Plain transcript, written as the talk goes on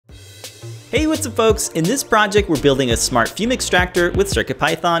Hey, what's up folks? In this project we're building a smart fume extractor with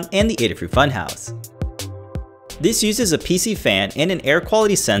CircuitPython and the Adafruit Funhouse. This uses a PC fan and an air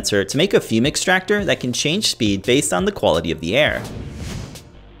quality sensor to make a fume extractor that can change speed based on the quality of the air.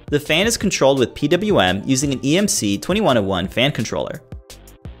 The fan is controlled with PWM using an EMC 2101 fan controller.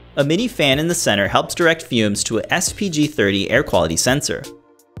 A mini fan in the center helps direct fumes to a SPG30 air quality sensor.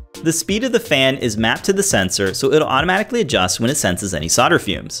 The speed of the fan is mapped to the sensor, so it'll automatically adjust when it senses any solder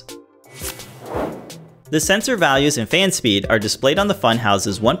fumes. The sensor values and fan speed are displayed on the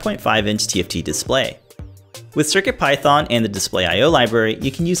Funhouse's 1.5-inch TFT display. With CircuitPython and the Display.io library,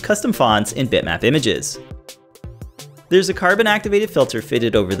 you can use custom fonts and bitmap images. There's a carbon-activated filter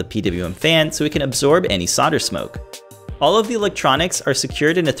fitted over the PWM fan so it can absorb any solder smoke. All of the electronics are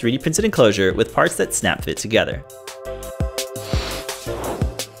secured in a 3D printed enclosure with parts that snap fit together.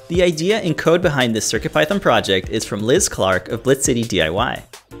 The idea and code behind this CircuitPython project is from Liz Clark of Blitz City DIY.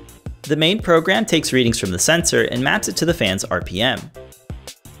 The main program takes readings from the sensor and maps it to the fan's RPM.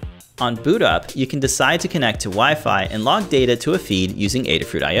 On boot up, you can decide to connect to Wi-Fi and log data to a feed using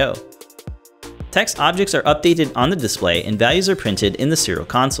Adafruit.io. Text objects are updated on the display and values are printed in the serial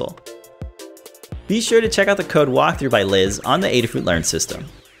console. Be sure to check out the code walkthrough by Liz on the Adafruit Learn system.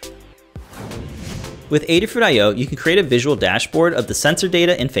 With Adafruit.io, you can create a visual dashboard of the sensor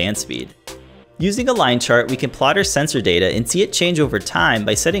data and fan speed. Using a line chart, we can plot our sensor data and see it change over time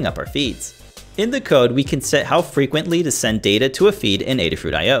by setting up our feeds. In the code, we can set how frequently to send data to a feed in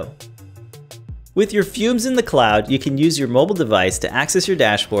Adafruit.io. With your fumes in the cloud, you can use your mobile device to access your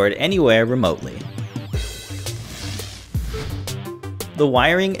dashboard anywhere remotely. The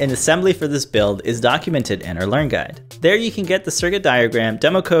wiring and assembly for this build is documented in our Learn Guide. There you can get the circuit diagram,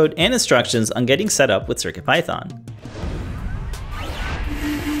 demo code, and instructions on getting set up with CircuitPython.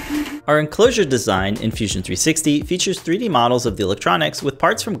 Our enclosure design in Fusion 360 features 3D models of the electronics with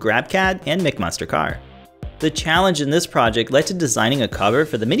parts from GrabCAD and McMaster-Carr. The challenge in this project led to designing a cover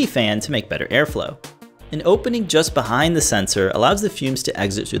for the mini fan to make better airflow. An opening just behind the sensor allows the fumes to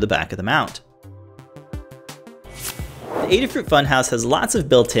exit through the back of the mount. The Adafruit Funhouse has lots of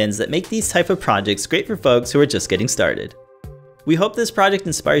built-ins that make these type of projects great for folks who are just getting started. We hope this project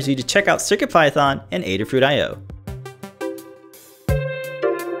inspires you to check out CircuitPython and Adafruit.io.